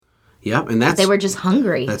Yep, and They were just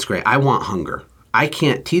hungry. That's great. I want hunger. I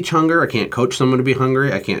can't teach hunger. I can't coach someone to be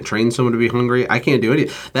hungry. I can't train someone to be hungry. I can't do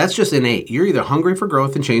anything. That's just innate. You're either hungry for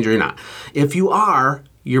growth and change or you're not. If you are,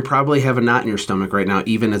 you probably have a knot in your stomach right now,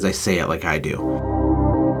 even as I say it like I do.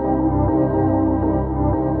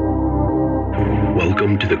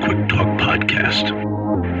 Welcome to the Quick Talk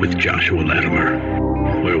Podcast with Joshua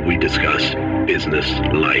Latimer, where we discuss business,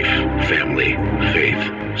 life, family,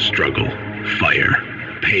 faith, struggle, fire,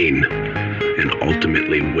 pain, and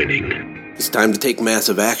ultimately winning. It's time to take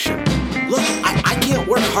massive action. Look, I can't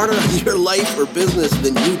work harder on your life or business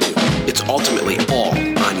than you do. It's ultimately all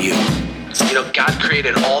on you. You know, God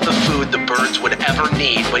created all the food the birds would ever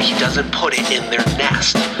need, but he doesn't put it in their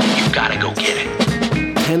nest. You've got to go get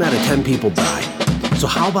it. 10 out of 10 people die. So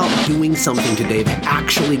how about doing something today that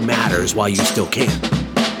actually matters while you still can?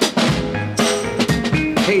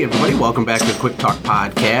 Hey everybody, welcome back to the Quick Talk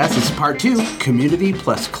Podcast. This is part 2, community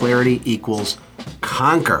plus clarity equals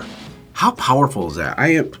conquer. How powerful is that?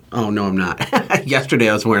 Oh no, I'm not. Yesterday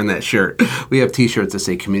I was wearing that shirt. We have t-shirts that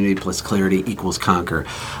say community plus clarity equals conquer.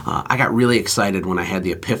 I got really excited when I had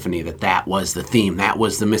the epiphany that was the theme. That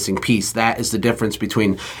was the missing piece. That is the difference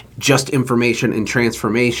between just information and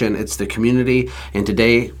transformation. It's the community. And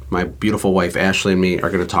today, my beautiful wife Ashley and me are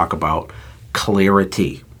going to talk about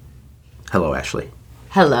clarity. Hello, Ashley.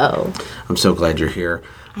 Hello. I'm so glad you're here.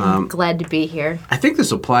 I'm glad to be here. I think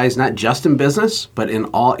this applies not just in business, but in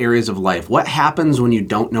all areas of life. What happens when you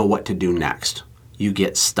don't know what to do next? You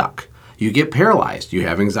get stuck. You get paralyzed. You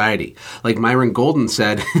have anxiety. Like Myron Golden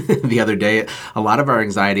said the other day, a lot of our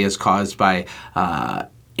anxiety is caused by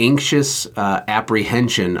anxious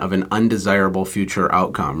apprehension of an undesirable future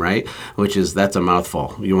outcome, right? That's a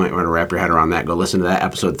mouthful. You might want to wrap your head around that. Go listen to that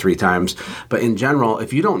episode 3 times. But in general,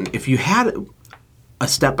 if you had a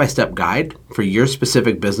step-by-step guide for your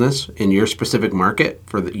specific business in your specific market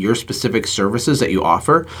for your specific services that you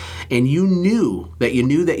offer, and you knew that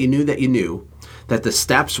the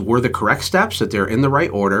steps were the correct steps, that they're in the right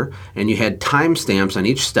order, and you had timestamps on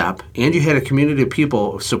each step, and you had a community of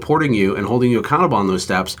people supporting you and holding you accountable on those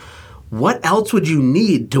steps, what else would you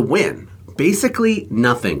need to win? Basically,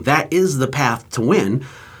 nothing. That is the path to win.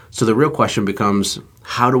 So the real question becomes,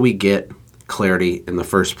 how do we get clarity in the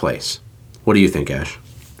first place? What do you think, Ash?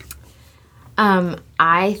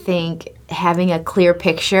 I think having a clear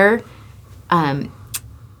picture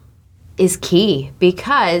is key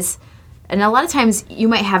because, and a lot of times you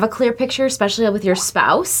might have a clear picture, especially with your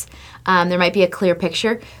spouse. There might be a clear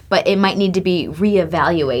picture, but it might need to be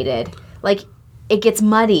reevaluated. Like it gets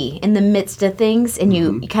muddy in the midst of things and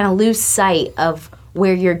you kind of lose sight of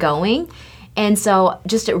where you're going. And so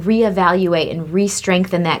just to reevaluate and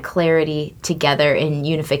re-strengthen that clarity together in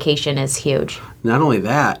unification is huge. Not only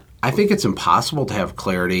that, I think it's impossible to have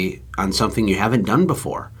clarity on something you haven't done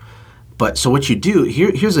before. But so what you do,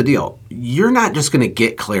 here's the deal. You're not just going to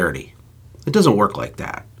get clarity. It doesn't work like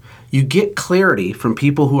that. You get clarity from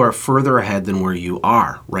people who are further ahead than where you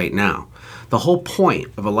are right now. The whole point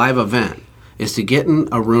of a live event is to get in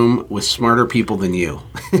a room with smarter people than you.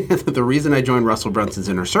 The reason I joined Russell Brunson's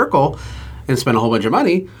Inner Circle and spend a whole bunch of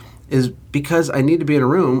money is because I need to be in a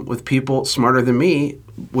room with people smarter than me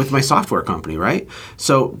with my software company, right?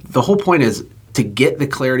 So the whole point is to get the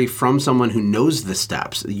clarity from someone who knows the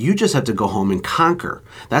steps. You just have to go home and conquer.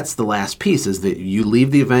 That's the last piece, is that you leave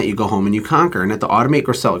the event, you go home and you conquer. And at the Automate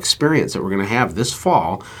or Sell experience that we're going to have this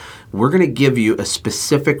fall, we're going to give you a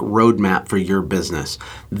specific roadmap for your business.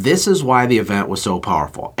 This is why the event was so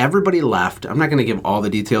powerful. Everybody left. I'm not going to give all the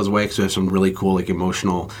details away because we have some really cool,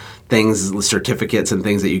 emotional things, certificates and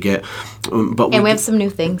things that you get. But we have some new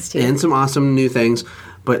things too. And some awesome new things.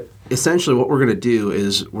 But essentially what we're going to do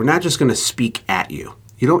is we're not just going to speak at you.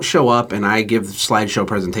 You don't show up and I give slideshow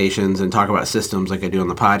presentations and talk about systems like I do on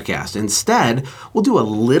the podcast. Instead, we'll do a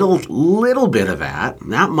little bit of that,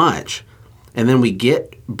 not much. And then we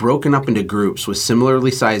get broken up into groups with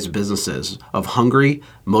similarly sized businesses of hungry,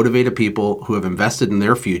 motivated people who have invested in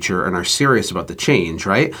their future and are serious about the change,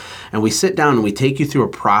 right? And we sit down and we take you through a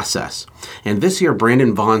process. And this year,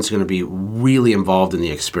 Brandon Vaughn's going to be really involved in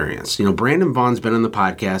the experience. Brandon Vaughn's been on the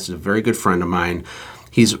podcast, is a very good friend of mine.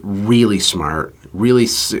 He's really smart, really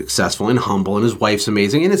successful and humble, and his wife's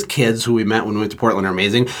amazing, and his kids, who we met when we went to Portland, are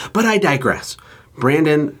amazing. But I digress.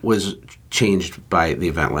 Brandon was changed by the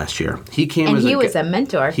event last year. He was a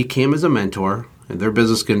mentor. He came as a mentor. Their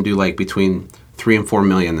business is going to do between $3 and $4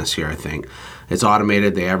 million this year, I think. It's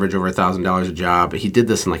automated. They average over $1,000 a job. He did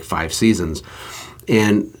this in like 5 seasons.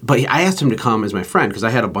 But I asked him to come as my friend because I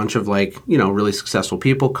had a bunch of really successful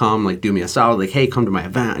people come, do me a solid, like, hey, come to my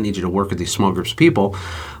event. I need you to work with these small groups of people.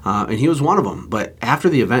 And he was one of them. But after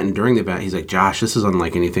the event and during the event, he's like, Josh, this is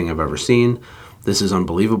unlike anything I've ever seen. This is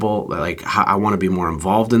unbelievable. Like, I want to be more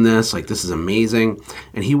involved in this. Like, this is amazing.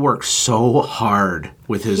 And he worked so hard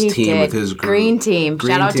with his team, with his group. Green Team.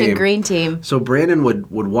 Shout out to Green Team. So Brandon would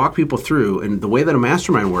walk people through, and the way that a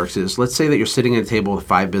mastermind works is, let's say that you're sitting at a table with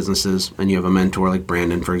 5 businesses, and you have a mentor like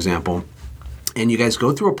Brandon, for example. And you guys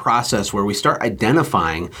go through a process where we start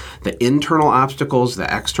identifying the internal obstacles, the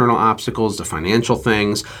external obstacles, the financial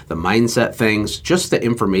things, the mindset things, just the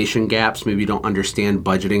information gaps. Maybe you don't understand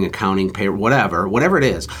budgeting, accounting, pay, whatever it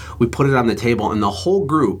is. We put it on the table, and the whole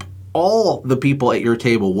group, all the people at your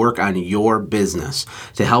table, work on your business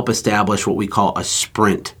to help establish what we call a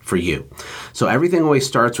sprint for you. So everything always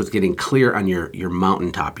starts with getting clear on your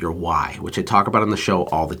mountaintop, your why, which I talk about on the show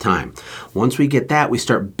all the time. Once we get that, we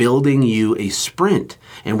start building you a sprint.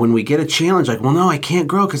 And when we get a challenge like, well, no, I can't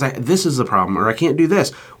grow because this is the problem, or I can't do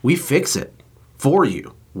this, we fix it for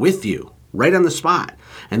you, with you, right on the spot.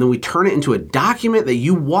 And then we turn it into a document that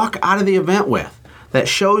you walk out of the event with that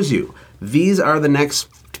shows you these are the next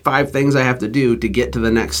 5 things I have to do to get to the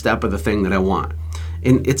next step of the thing that I want.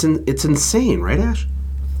 And it's insane, right, Ash?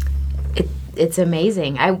 It's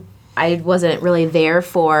amazing. I wasn't really there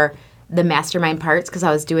for the mastermind parts because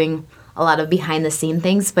I was doing a lot of behind the scene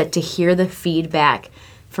things, but to hear the feedback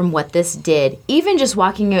from what this did, even just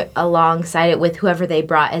walking alongside it with whoever they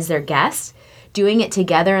brought as their guest, doing it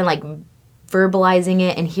together and verbalizing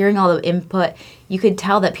it and hearing all the input, you could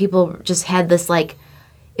tell that people just had this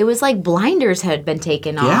it was like blinders had been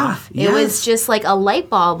taken off. Yes. It was just like a light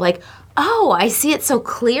bulb, oh, I see it so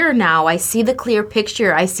clear now. I see the clear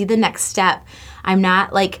picture. I see the next step. I'm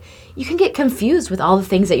not you can get confused with all the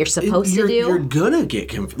things that you're supposed to do. You're gonna get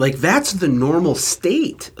confused. That's the normal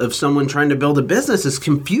state of someone trying to build a business is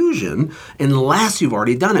confusion unless you've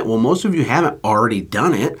already done it. Well, most of you haven't already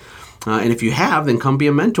done it. And if you have, then come be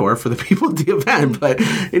a mentor for the people at the event. But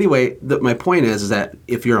anyway, my point is that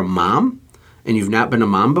if you're a mom and you've not been a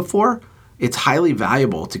mom before, it's highly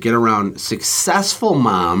valuable to get around successful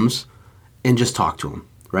moms and just talk to them,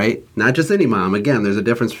 right? Not just any mom. Again, there's a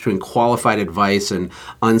difference between qualified advice and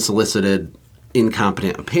unsolicited,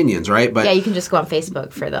 incompetent opinions, right? But yeah, you can just go on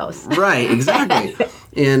Facebook for those. Right, exactly.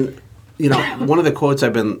 And, one of the quotes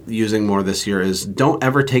I've been using more this year is, don't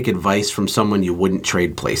ever take advice from someone you wouldn't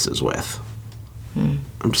trade places with.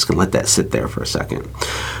 I'm just going to let that sit there for a second.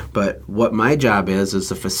 But what my job is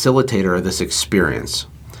the facilitator of this experience,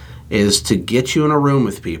 is to get you in a room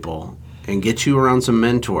with people and get you around some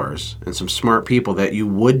mentors and some smart people that you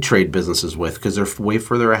would trade businesses with because they're way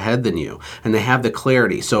further ahead than you and they have the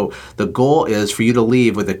clarity. So the goal is for you to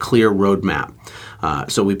leave with a clear roadmap.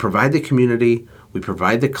 So we provide the community. We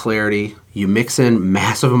provide the clarity. You mix in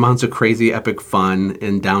massive amounts of crazy, epic fun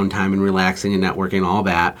and downtime and relaxing and networking, all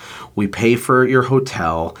that. We pay for your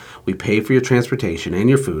hotel. We pay for your transportation and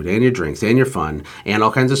your food and your drinks and your fun and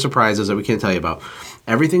all kinds of surprises that we can't tell you about.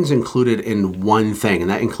 Everything's included in one thing,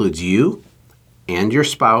 and that includes you and your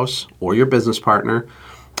spouse or your business partner.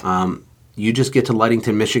 You just get to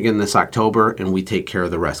Ludington, Michigan this October, and we take care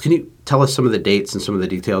of the rest. Can you tell us some of the dates and some of the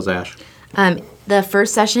details, Ash? The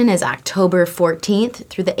first session is October 14th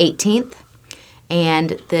through the 18th,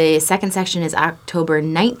 and the second section is October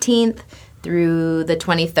 19th through the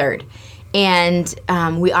 23rd.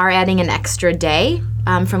 And we are adding an extra day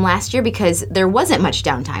from last year because there wasn't much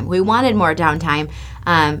downtime. We wanted more downtime,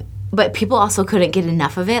 but people also couldn't get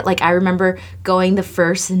enough of it. I remember going the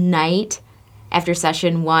first night after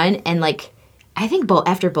session 1, and I think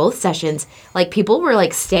after both sessions, people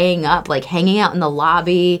were staying up, hanging out in the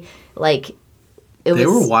lobby, They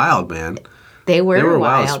were wild, man. They were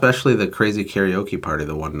wild, especially the crazy karaoke party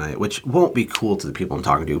the one night, which won't be cool to the people I'm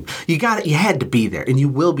talking to. You had to be there, and you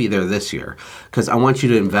will be there this year because I want you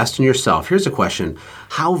to invest in yourself. Here's a question.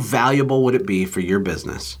 How valuable would it be for your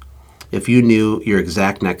business if you knew your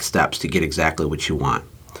exact next steps to get exactly what you want?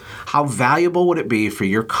 How valuable would it be for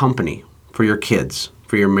your company, for your kids,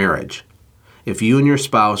 for your marriage, if you and your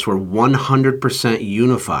spouse were 100%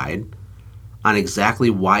 unified on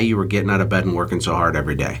exactly why you were getting out of bed and working so hard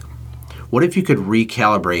every day? What if you could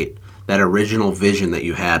recalibrate that original vision that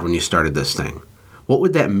you had when you started this thing? What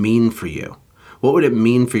would that mean for you? What would it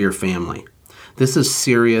mean for your family? This is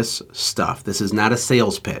serious stuff. This is not a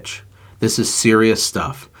sales pitch. This is serious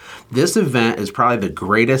stuff. This event is probably the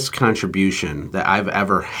greatest contribution that I've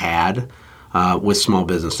ever had with small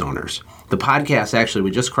business owners. The podcast, actually, we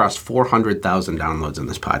just crossed 400,000 downloads in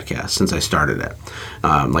this podcast since I started it,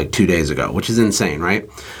 like 2 days ago, which is insane, right?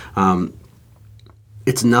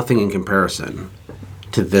 It's nothing in comparison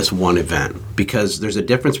to this one event, because there's a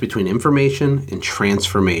difference between information and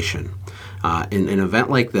transformation. An event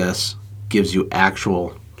like this gives you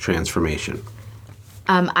actual transformation.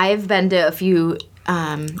 I've been to a few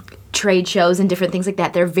trade shows and different things like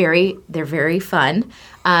that. They're very fun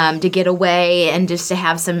to get away and just to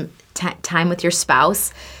have some time with your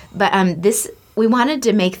spouse. But we wanted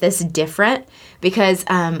to make this different because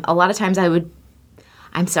a lot of times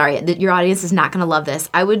I'm sorry, your audience is not going to love this.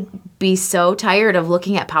 I would be so tired of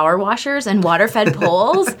looking at power washers and water-fed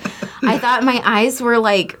poles. I thought my eyes were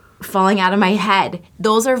like falling out of my head.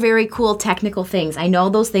 Those are very cool technical things. I know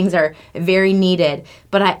those things are very needed,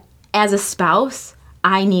 but as a spouse,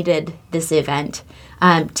 I needed this event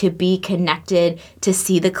to be connected, to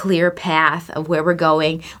see the clear path of where we're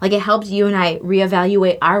going. Like, it helped you and I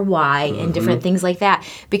reevaluate our why and different things like that.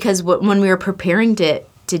 Because when we were preparing to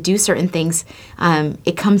do certain things,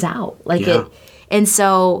 it comes out. And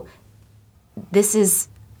so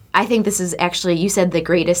I think this is actually, you said the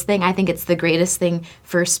greatest thing. I think it's the greatest thing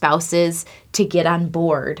for spouses to get on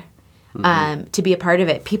board, to be a part of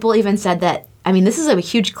it. People even said that, I mean, this is a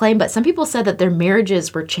huge claim, but some people said that their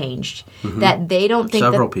marriages were changed, that they don't think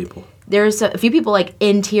Several people. There's a few people like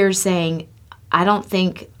in tears saying, I don't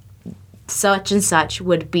think such and such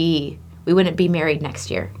we wouldn't be married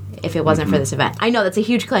next year if it wasn't for this event. I know that's a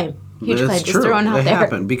huge claim. Just throwing out there.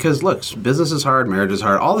 Happen because look, business is hard, marriage is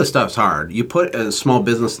hard, all this stuff's hard. You put a small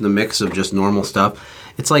business in the mix of just normal stuff,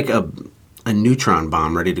 it's like a neutron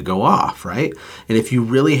bomb ready to go off, right? And if you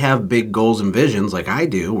really have big goals and visions like I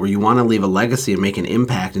do, where you want to leave a legacy and make an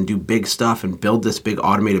impact and do big stuff and build this big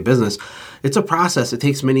automated business, it's a process. It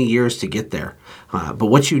takes many years to get there. But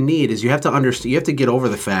what you need is you have to understand, you have to get over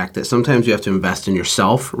the fact that sometimes you have to invest in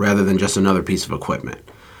yourself rather than just another piece of equipment.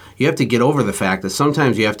 You have to get over the fact that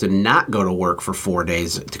sometimes you have to not go to work for 4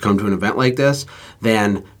 days to come to an event like this,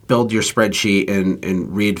 than build your spreadsheet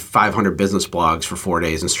and read 500 business blogs for 4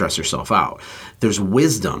 days and stress yourself out. There's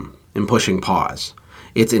wisdom in pushing pause.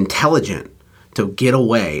 It's intelligent to get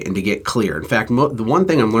away and to get clear. In fact, the one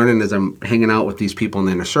thing I'm learning as I'm hanging out with these people in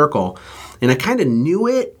the inner circle, and I kind of knew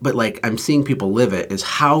it, but like I'm seeing people live it, is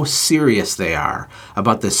how serious they are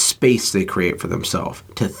about the space they create for themselves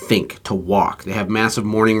to think, to walk. They have massive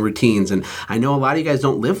morning routines, and I know a lot of you guys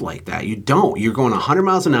don't live like that. You don't. You're going 100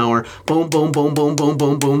 miles an hour, boom, boom, boom, boom, boom,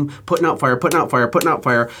 boom, boom, putting out fire, putting out fire, putting out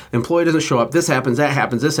fire. Employee doesn't show up. This happens, that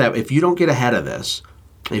happens, this happens. If you don't get ahead of this,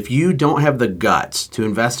 if you don't have the guts to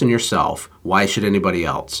invest in yourself, why should anybody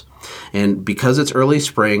else? And because it's early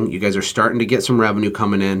spring, you guys are starting to get some revenue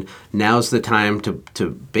coming in. Now's the time to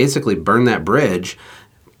basically burn that bridge,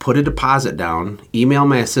 put a deposit down, email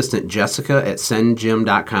my assistant Jessica at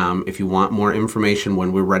sendjim.com if you want more information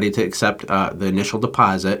when we're ready to accept the initial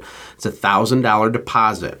deposit. It's a $1,000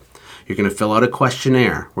 deposit. You're going to fill out a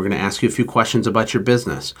questionnaire. We're going to ask you a few questions about your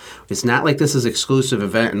business. It's not like this is an exclusive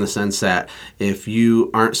event in the sense that if you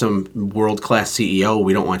aren't some world-class CEO,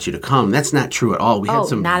 we don't want you to come. That's not true at all. We had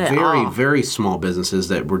some very small businesses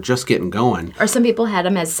that were just getting going. Or some people had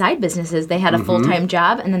them as side businesses. They had a full-time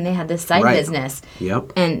job, and then they had this side business.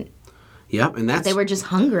 Yep. And that's, they were just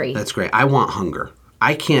hungry. That's great. I want hunger.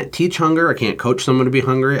 I can't teach hunger. I can't coach someone to be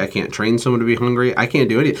hungry. I can't train someone to be hungry. I can't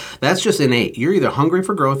do anything. That's just innate. You're either hungry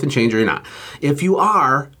for growth and change or you're not. If you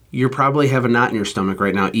are, you probably have a knot in your stomach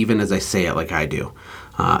right now, even as I say it like I do.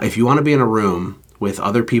 If you want to be in a room with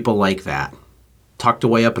other people like that, tucked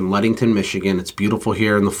away up in Ludington, Michigan, it's beautiful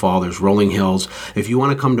here in the fall. There's rolling hills. If you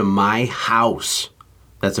want to come to my house,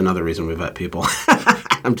 that's another reason we vet people.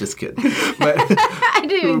 I'm just kidding. But I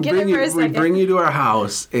didn't even get it for a second. We bring you to our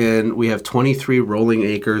house, and we have 23 rolling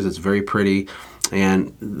acres. It's very pretty.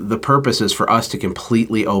 And the purpose is for us to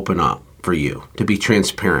completely open up for you, to be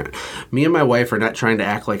transparent. Me and my wife are not trying to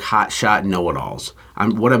act like hotshot know-it-alls.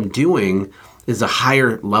 What I'm doing is a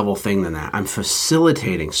higher level thing than that. I'm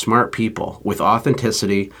facilitating smart people with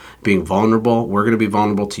authenticity, being vulnerable. We're going to be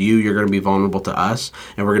vulnerable to you. You're going to be vulnerable to us.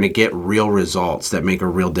 And we're going to get real results that make a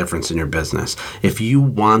real difference in your business. If you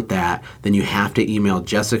want that, then you have to email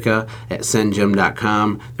Jessica at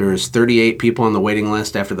sendjim.com. There's 38 people on the waiting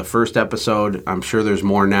list after the first episode. I'm sure there's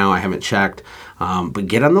more now. I haven't checked. But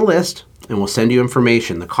get on the list and we'll send you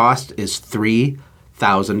information. The cost is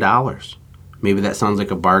 $3,000. Maybe that sounds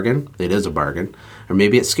like a bargain. It is a bargain. Or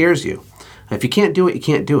maybe it scares you. If you can't do it, you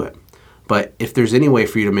can't do it. But if there's any way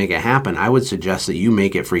for you to make it happen, I would suggest that you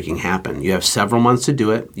make it freaking happen. You have several months to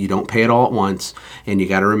do it. You don't pay it all at once. And you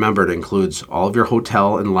got to remember it includes all of your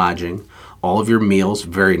hotel and lodging, all of your meals,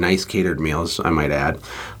 very nice catered meals, I might add,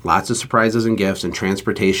 lots of surprises and gifts, and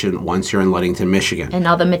transportation once you're in Ludington, Michigan. And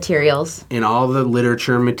all the materials. And all the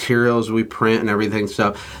literature and materials we print and everything.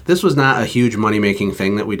 So this was not a huge money-making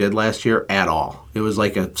thing that we did last year at all. It was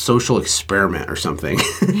like a social experiment or something.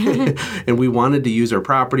 And we wanted to use our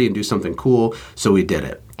property and do something cool, so we did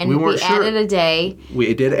it. And we weren't sure. added a day.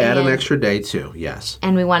 We did add an extra day too, yes.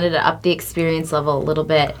 And we wanted to up the experience level a little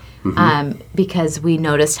bit because we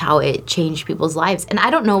noticed how it changed people's lives. And I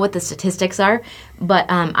don't know what the statistics are, but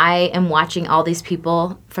I am watching all these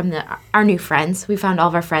people from our new friends. We found all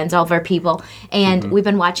of our friends, all of our people, and we've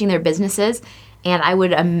been watching their businesses. And I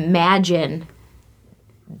would imagine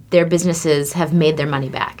their businesses have made their money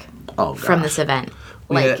back from this event.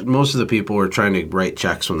 Most of the people were trying to write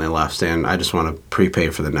checks when they left, saying, I just want to prepay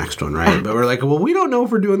for the next one, right? But we're like, well, we don't know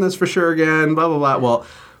if we're doing this for sure again, blah, blah, blah. Well,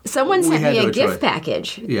 someone sent me a gift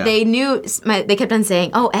package. Yeah. They knew, they kept on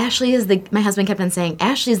saying, my husband kept on saying,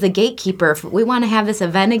 Ashley's the gatekeeper. If we want to have this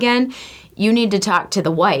event again, you need to talk to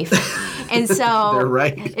the wife. And so they're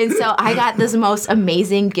right. And so I got this most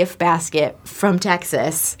amazing gift basket from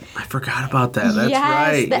Texas. I forgot about that. That's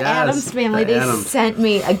right. The Adams family, they sent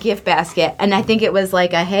me a gift basket. And I think it was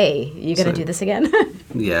like hey, you going to do this again?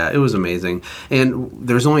 Yeah, it was amazing. And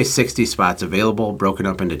there's only 60 spots available, broken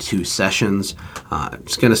up into 2 sessions.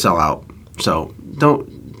 It's going to sell out. So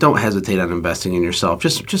don't hesitate on investing in yourself.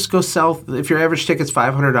 Just go sell. If your average ticket's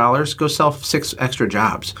 $500, go sell 6 extra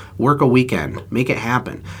jobs. Work a weekend. Make it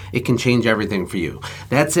happen. It can change everything for you.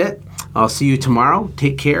 That's it. I'll see you tomorrow.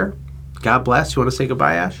 Take care. God bless. You want to say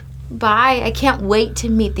goodbye, Ash? Bye. I can't wait to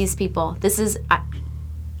meet these people. This is...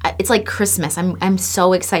 it's like Christmas. I'm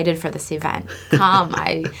so excited for this event. Come.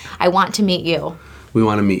 I want to meet you. We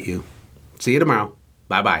want to meet you. See you tomorrow.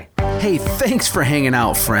 Bye-bye. Hey, thanks for hanging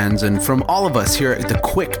out, friends. And from all of us here at the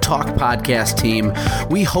Quick Talk Podcast team,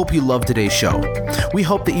 we hope you loved today's show. We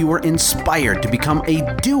hope that you were inspired to become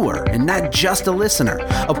a doer and not just a listener.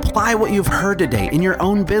 Apply what you've heard today in your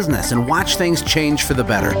own business and watch things change for the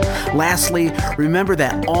better. Lastly, remember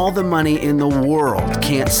that all the money in the world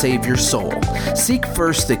can't save your soul. Seek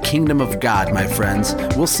first the kingdom of God, my friends.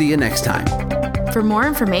 We'll see you next time. For more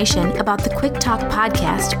information about the Quick Talk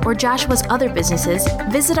Podcast or Joshua's other businesses,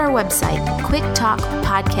 visit our website,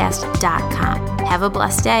 quicktalkpodcast.com. Have a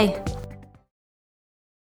blessed day.